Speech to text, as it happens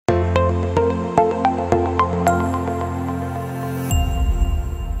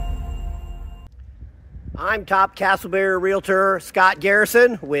I'm top Casselberry Realtor Scott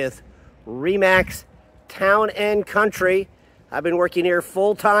Garrison with ReMax Town and Country. I've been working here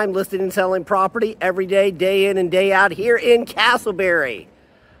full-time listing and selling property every day, day in and day out here in Casselberry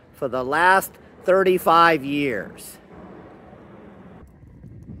for the last 35 years.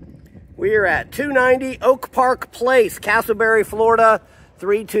 We are at 290 Oak Park Place, Casselberry, Florida,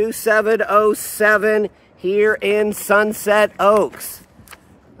 32707 here in Sunset Oaks.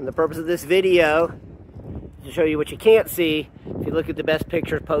 And the purpose of this video is to show you what you can't see if you look at the best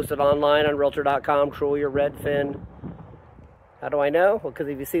pictures posted online on Realtor.com, Troy or Redfin. How do I know? Well, because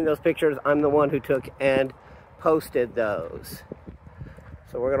if you've seen those pictures, I'm the one who took and posted those.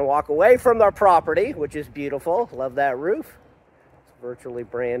 So we're going to walk away from our property, which is beautiful. Love that roof. It's virtually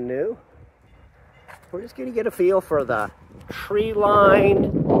brand new. We're just going to get a feel for the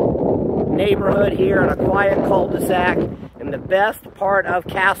tree-lined neighborhood here in a quiet cul-de-sac in the best part of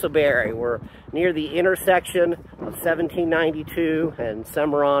Casselberry. We're near the intersection of 1792 and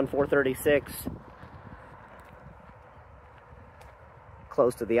Cimarron 436.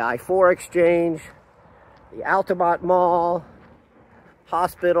 Close to the I-4 exchange, the Altamont Mall,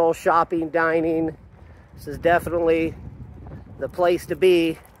 hospital, shopping, dining. This is definitely the place to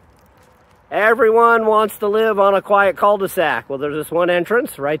be. Everyone wants to live on a quiet cul-de-sac. Well, there's this one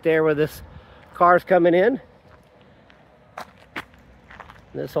entrance right there where this car's coming in.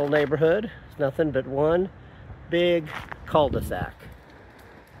 This whole neighborhood is nothing but one big cul-de-sac.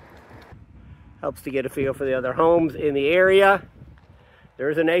 Helps to get a feel for the other homes in the area.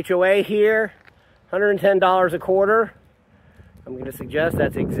 There's an HOA here, $110 a quarter. I'm going to suggest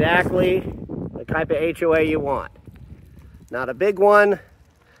that's exactly the type of HOA you want. Not a big one,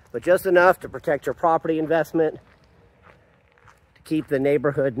 but just enough to protect your property investment, to keep the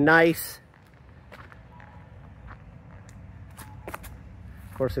neighborhood nice.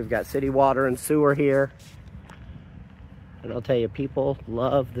 Of course, we've got city water and sewer here. And I'll tell you, people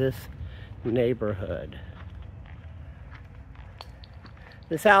love this neighborhood.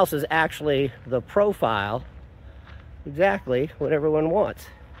 This house is actually the profile, exactly what everyone wants.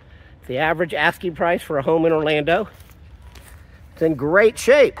 It's the average asking price for a home in Orlando. It's in great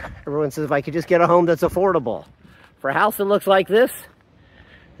shape. Everyone says, if I could just get a home that's affordable. For a house that looks like this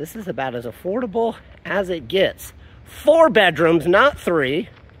is about as affordable as it gets. 4 bedrooms, not 3.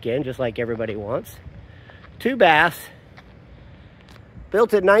 Again, just like everybody wants. 2 baths.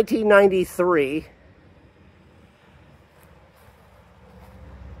 Built in 1993.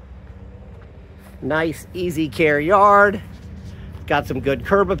 Nice, easy care yard. Got some good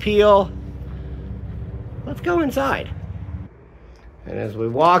curb appeal. Let's go inside. And as we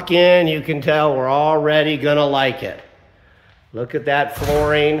walk in, you can tell we're already gonna like it. Look at that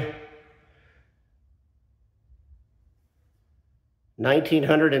flooring.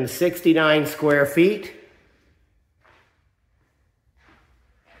 1,969 square feet.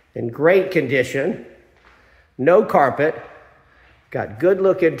 In great condition. No carpet. Got good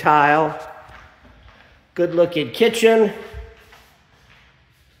looking tile. Good looking kitchen.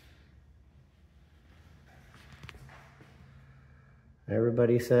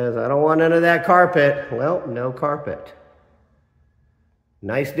 Everybody says, I don't want none of that carpet. Well, no carpet.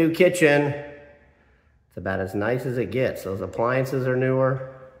 Nice new kitchen. It's about as nice as it gets. Those appliances are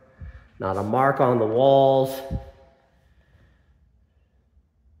newer. Not a mark on the walls.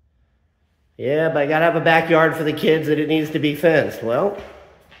 Yeah, but I gotta have a backyard for the kids and it needs to be fenced. Well,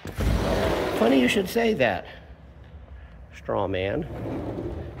 funny you should say that, straw man,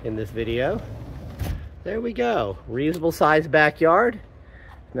 in this video. There we go. Reasonable sized backyard.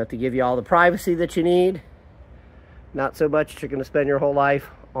 Enough to give you all the privacy that you need. Not so much that you're going to spend your whole life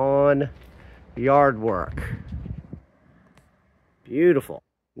on yard work. Beautiful.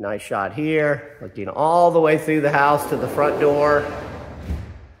 Nice shot here. Looking all the way through the house to the front door.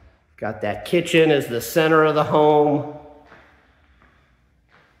 Got that kitchen as the center of the home.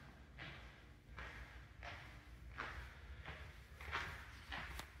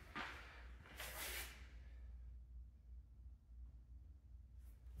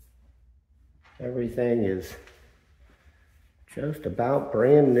 Everything is just about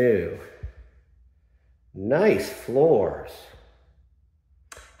brand new. Nice floors.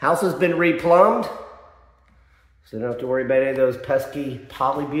 House has been replumbed, so you don't have to worry about any of those pesky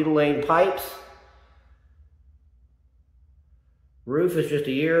polybutylene pipes. Roof is just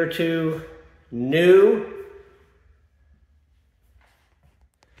a year or two new.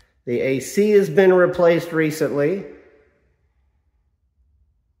 The AC has been replaced recently.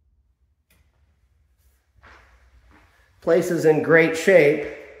 Place is in great shape.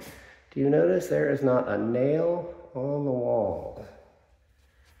 Do you notice there is not a nail on the wall?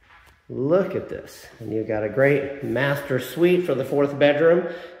 Look at this. And you've got a great master suite for the 4th bedroom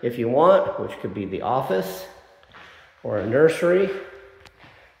if you want, which could be the office or a nursery. It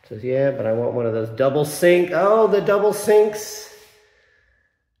says, yeah, but I want one of those double sink. Oh, the double sinks.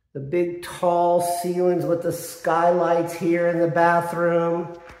 The big tall ceilings with the skylights here in the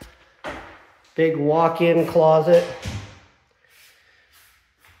bathroom. Big walk-in closet.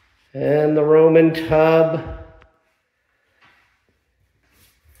 And the Roman tub.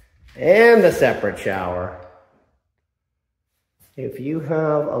 And the separate shower. If you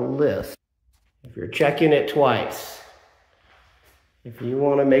have a list, if you're checking it twice, if you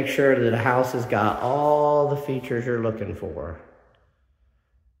want to make sure that a house has got all the features you're looking for,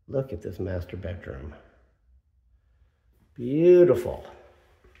 look at this master bedroom. Beautiful.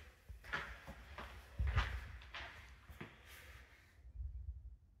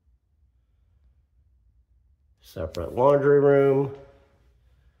 Separate laundry room.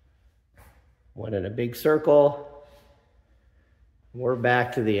 One in a big circle. We're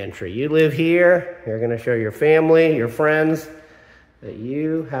back to the entry. You live here. You're going to show your family, your friends, that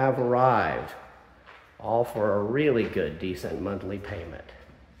you have arrived. All for a really good, decent monthly payment.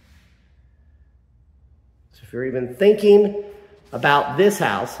 So if you're even thinking about this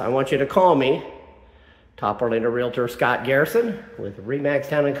house, I want you to call me, Top Orlando Realtor Scott Garrison with ReMax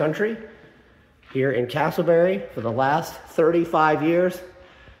Town & Country here in Casselberry for the last 35 years.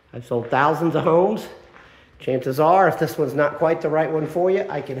 I've sold thousands of homes. Chances are, if this one's not quite the right one for you,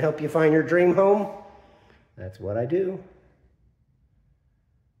 I can help you find your dream home. That's what I do.